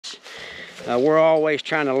We're always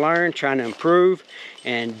trying to learn, trying to improve,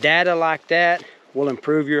 and data like that will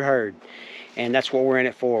improve your herd. And that's what we're in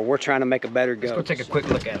it for. We're trying to make a better goat. Let's go take a quick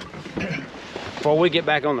look at them before we get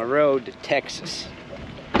back on the road to Texas.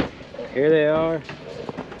 Here they are.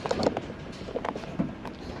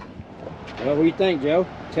 Well, what do you think, Joe?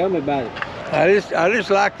 Tell me about it. I just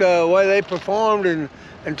like the way they performed and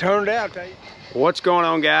turned out. What's going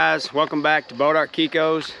on, guys? Welcome back to Bonham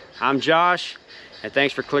Tx. I'm Josh, and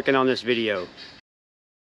thanks for clicking on this video.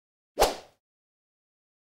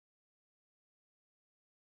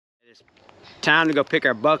 It's time to go pick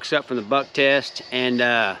our bucks up from the buck test,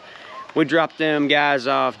 and we dropped them guys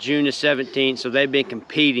off June the 17th, so they've been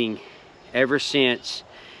competing ever since,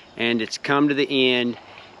 and it's come to the end,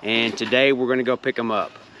 and today we're going to go pick them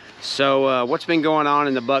up. So what's been going on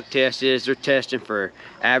in the buck test is they're testing for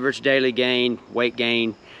average daily gain, weight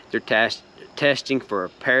gain. They're testing for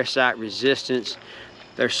parasite resistance.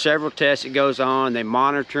 There's several tests that goes on. They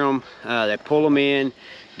monitor them, they pull them in,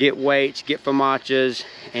 get weights, get famachas,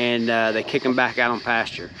 and they kick them back out on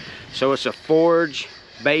pasture. So it's a forage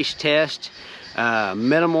based test,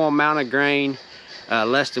 minimal amount of grain,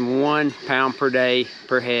 less than 1 pound per day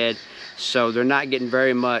per head. So they're not getting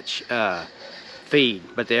very much feed,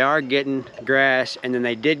 but they are getting grass, and then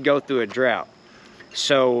they did go through a drought.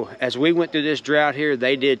 So as we went through this drought here,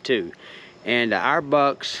 they did too. And our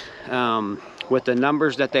bucks, with the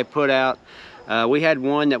numbers that they put out, we had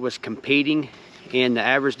one that was competing in the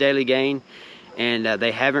average daily gain, and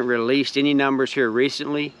they haven't released any numbers here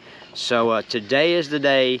recently. So today is the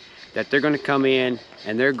day that they're going to come in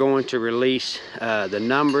and they're going to release the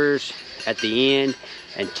numbers at the end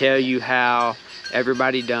and tell you how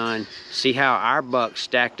everybody done, see how our bucks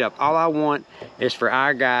stacked up. All I want is for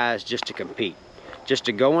our guys just to compete, just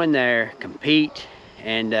to go in there, compete,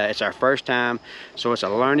 and it's our first time, so it's a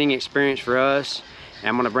learning experience for us. And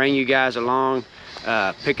I'm going to bring you guys along,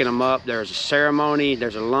 picking them up. There's a ceremony,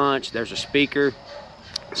 there's a lunch, there's a speaker.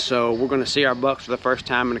 So we're going to see our bucks for the first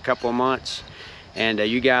time in a couple of months, and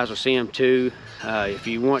you guys will see them too. If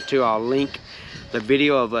you want to, I'll link the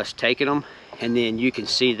video of us taking them, and then you can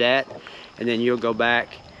see that, and then you'll go back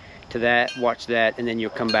to that, watch that, and then you'll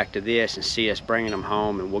come back to this and see us bringing them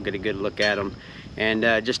home, and we'll get a good look at them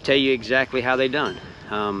and just tell you exactly how they done.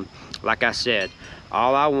 Like I said,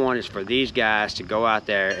 all I want is for these guys to go out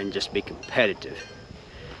there and just be competitive,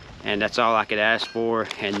 and that's all I could ask for.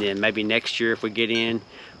 And then maybe next year, if we get in,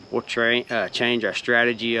 we'll change our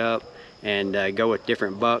strategy up and go with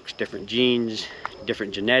different bucks, different genes,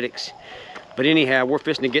 different genetics. But anyhow, we're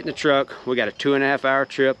fixing to get in the truck. We got a 2.5 hour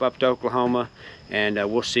trip up to Oklahoma, and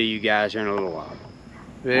we'll see you guys here in a little while.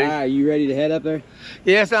 Ready? All right, you ready to head up there?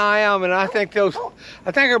 Yes, I am, and I think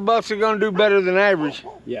our bucks are going to do better than average.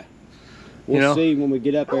 Yeah. We'll see when we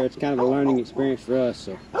get up there. It's kind of a learning experience for us.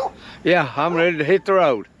 So. Yeah, I'm ready to hit the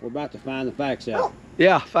road. We're about to find the facts out.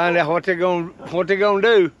 Yeah, find out what they're gonna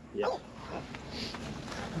do. Yeah.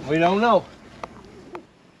 We don't know.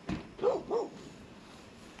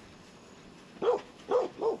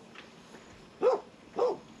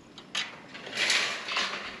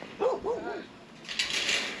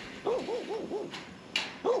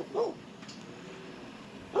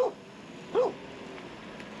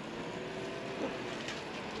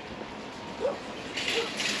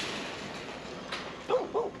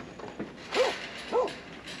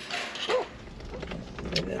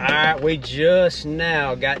 Alright, we just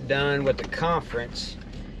now got done with the conference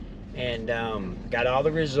and got all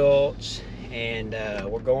the results, and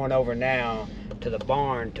we're going over now to the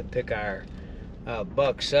barn to pick our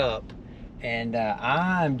bucks up, and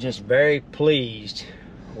I'm just very pleased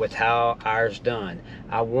with how ours done.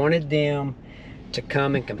 I wanted them to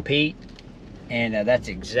come and compete, and that's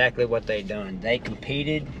exactly what they done. They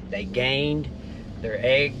competed, they gained, their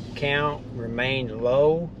egg count remained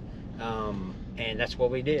low, and that's what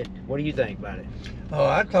we did. What do you think about it? Oh,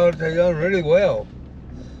 I thought they done really well.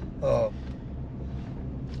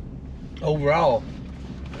 Overall,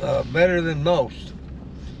 better than most.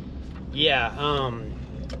 Yeah,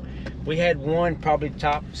 we had one probably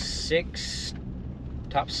top six.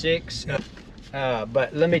 Yeah.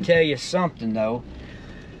 But let me tell you something though.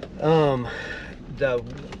 The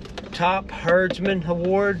top herdsman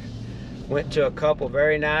award went to a couple,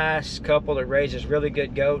 very nice couple that raises really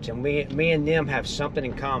good goats, and me and them have something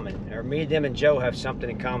in common, or me, them, and Joe have something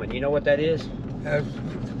in common. You know what that is?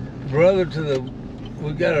 Brother to the,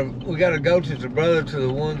 we got a goat that's a brother to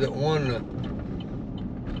the one that won the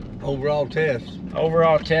overall test.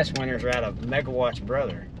 Overall test winners are out of Megawatt's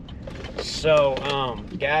brother. So,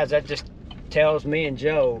 guys, that just tells me and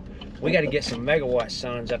Joe we got to get some megawatt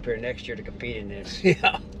sons up here next year to compete in this.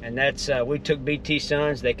 Yeah. And that's, we took BT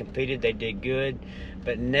sons, they competed, they did good.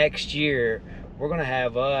 But next year, we're gonna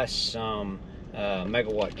have us some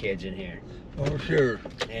megawatt kids in here. For sure.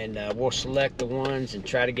 And we'll select the ones and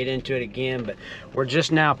try to get into it again. But we're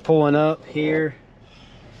just now pulling up here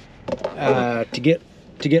to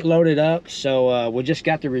get loaded up. So we just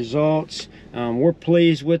got the results. We're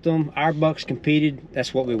pleased with them. Our bucks competed.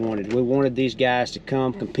 That's what we wanted. We wanted these guys to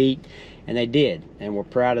come compete, and they did, and we're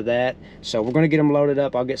proud of that. So we're going to get them loaded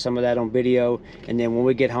up. I'll get some of that on video, and then when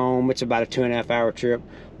we get home, it's about a 2.5 hour trip.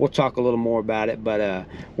 We'll talk a little more about it, but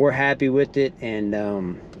we're happy with it.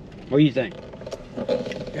 And what do you think?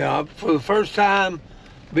 Yeah, for the first time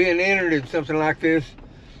being entered in something like this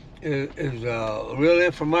is real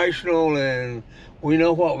informational, and we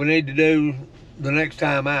know what we need to do the next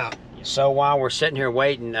time out. So while we're sitting here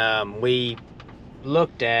waiting, we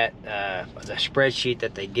looked at the spreadsheet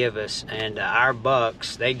that they give us, and our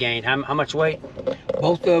bucks, they gained how much weight?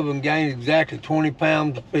 Both of them gained exactly 20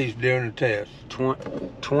 pounds apiece during the test.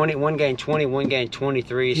 20, one gained 20, one gained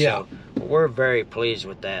 23. Yeah. So we're very pleased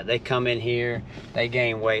with that. They come in here, they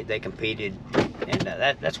gained weight, they competed, and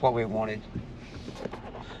that's what we wanted.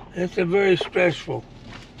 It's a very stressful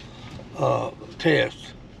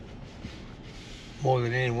test. More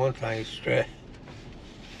than any one thing, it's stress.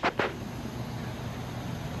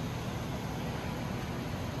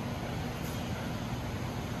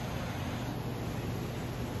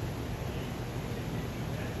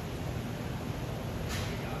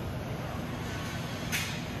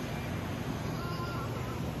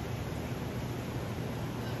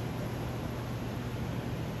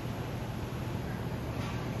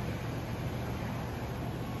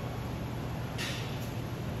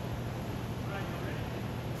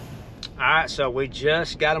 All right, so we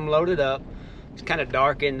just got them loaded up. It's kind of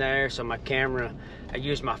dark in there, so my camera, I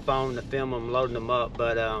used my phone to film them loading them up,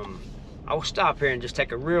 but I will stop here and just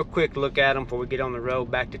take a real quick look at them before we get on the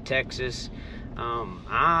road back to Texas.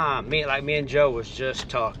 Me and Joe was just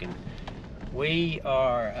talking. We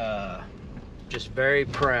are just very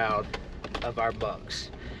proud of our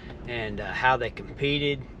bucks and how they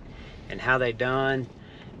competed and how they done.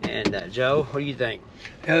 And Joe, what do you think?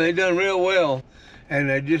 Yeah, they done real well, and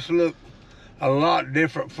they just look a lot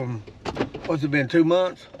different from, what's it been, 2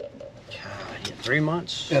 months? 3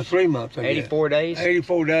 months? Yeah, 3 months. 84 days?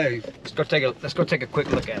 84 days. Let's go take a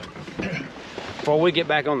quick look at them before we get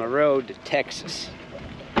back on the road to Texas.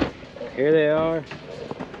 Here they are.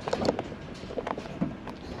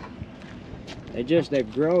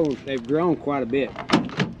 They've grown quite a bit.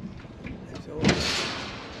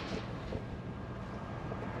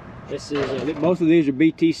 This is most of these are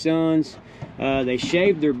BT sons. They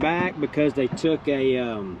shaved their back because they took a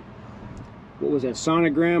what was that,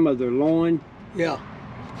 sonogram of their loin. Yeah.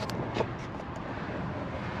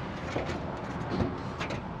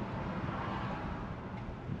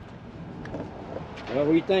 Well,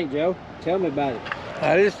 what do you think, Joe? Tell me about it.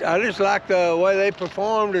 I just like the way they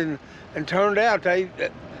performed and turned out. They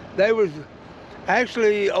was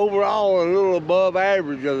actually overall a little above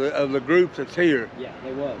average of the group that's here. Yeah,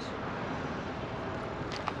 they was.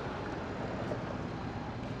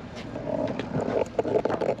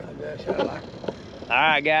 All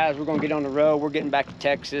right, guys, we're gonna get on the road. We're getting back to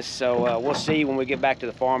Texas, so we'll see when we get back to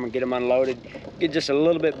the farm and get them unloaded. Get just a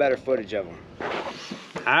little bit better footage of them.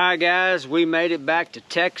 All right, guys, we made it back to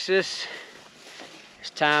Texas. It's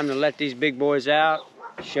time to let these big boys out,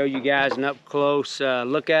 show you guys an up close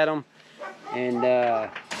look at them, and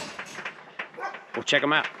we'll check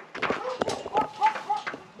them out.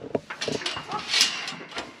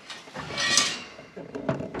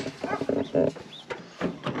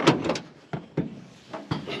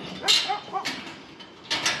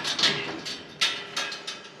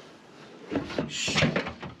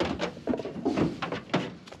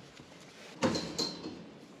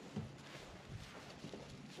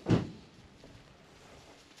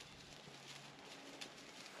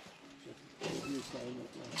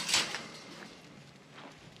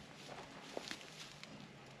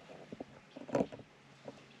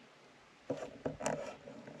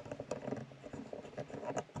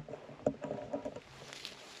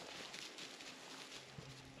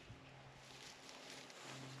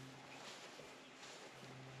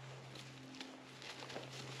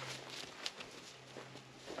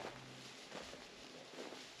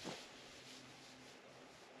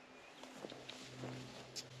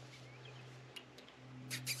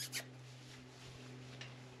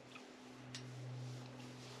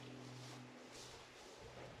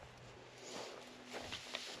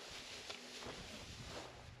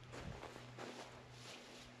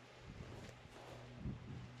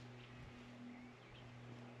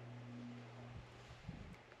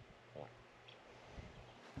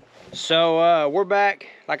 So we're back.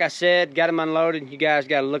 Like I said, got them unloaded. You guys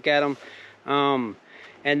got to look at them.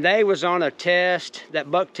 And they was on a test. That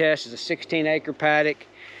buck test is a 16-acre paddock.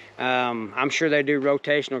 I'm sure they do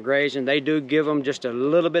rotational grazing. They do give them just a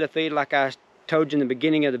little bit of feed, like I told you in the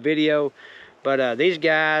beginning of the video. But these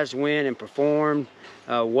guys went and performed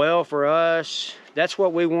well for us. That's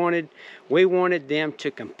what we wanted. We wanted them to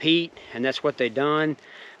compete, and that's what they done.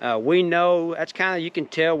 We know, that's kind of, you can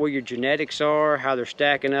tell where your genetics are, how they're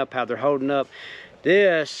stacking up, how they're holding up.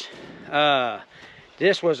 This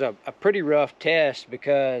was a pretty rough test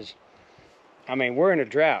because, I mean, we're in a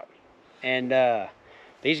drought. And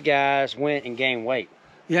these guys went and gained weight.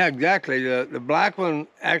 Yeah, exactly. The black one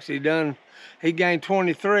actually done, he gained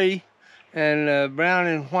 23, and brown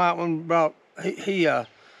and white one brought, he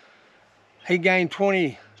gained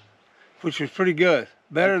 20, which was pretty good,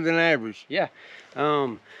 better than average. Yeah.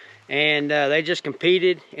 And they just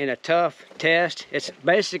competed in a tough test. It's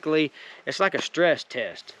basically, it's like a stress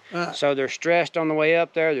test. So they're stressed on the way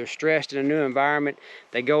up there. They're stressed in a new environment.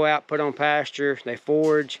 They go out, put on pasture, they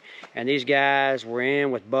forage, and these guys were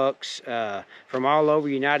in with bucks from all over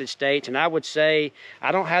the United States. And I would say,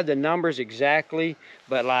 I don't have the numbers exactly,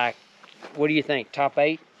 but like, what do you think, top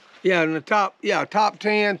 8? Yeah, in the top, yeah, top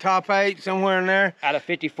 10, top 8, somewhere in there. Out of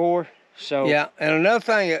 54, so. Yeah, and another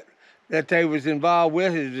thing that they was involved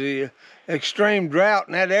with is the extreme drought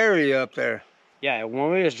in that area up there. Yeah,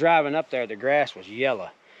 when we was driving up there, the grass was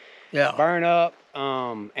yellow. Yeah. Burn up,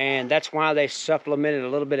 and that's why they supplemented a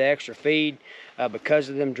little bit of extra feed because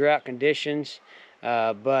of them drought conditions.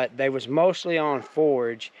 But they was mostly on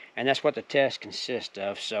forage, and that's what the test consists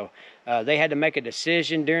of. So they had to make a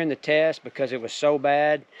decision during the test because it was so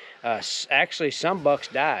bad. Actually, some bucks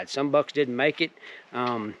died. Some bucks didn't make it.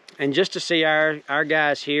 And just to see our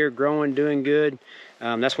guys here growing, doing good,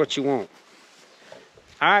 that's what you want.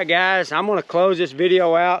 All right, guys, I'm gonna close this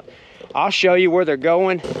video out. I'll show you where they're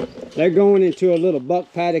going. They're going into a little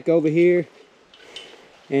buck paddock over here,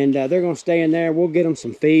 and they're gonna stay in there. We'll get them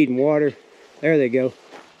some feed and water. There they go.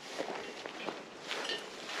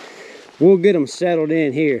 We'll get them settled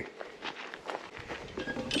in here.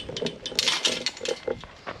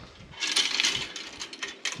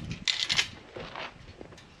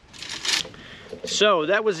 So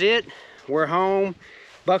that was it. We're home.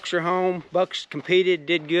 Bucks are home. Bucks competed,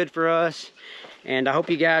 did good for us. And I hope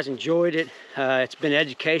you guys enjoyed it. It's been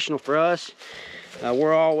educational for us.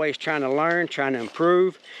 We're always trying to learn, trying to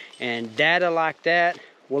improve. And data like that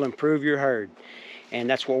will improve your herd. And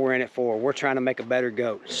that's what we're in it for. We're trying to make a better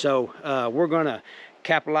goat. So we're gonna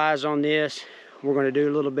capitalize on this. We're gonna do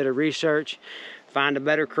a little bit of research, find a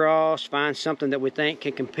better cross, find something that we think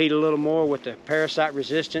can compete a little more with the parasite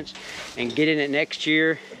resistance, and get in it next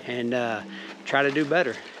year and try to do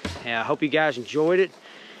better. And I hope you guys enjoyed it.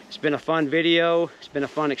 It's been a fun video. It's been a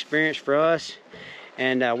fun experience for us.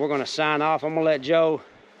 And we're gonna sign off. I'm gonna let Joe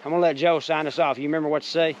sign us off. You remember what to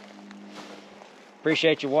say?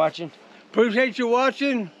 Appreciate you watching. Appreciate you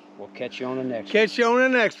watching. We'll catch you on the next one. Catch you on the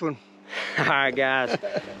next one. All right, guys.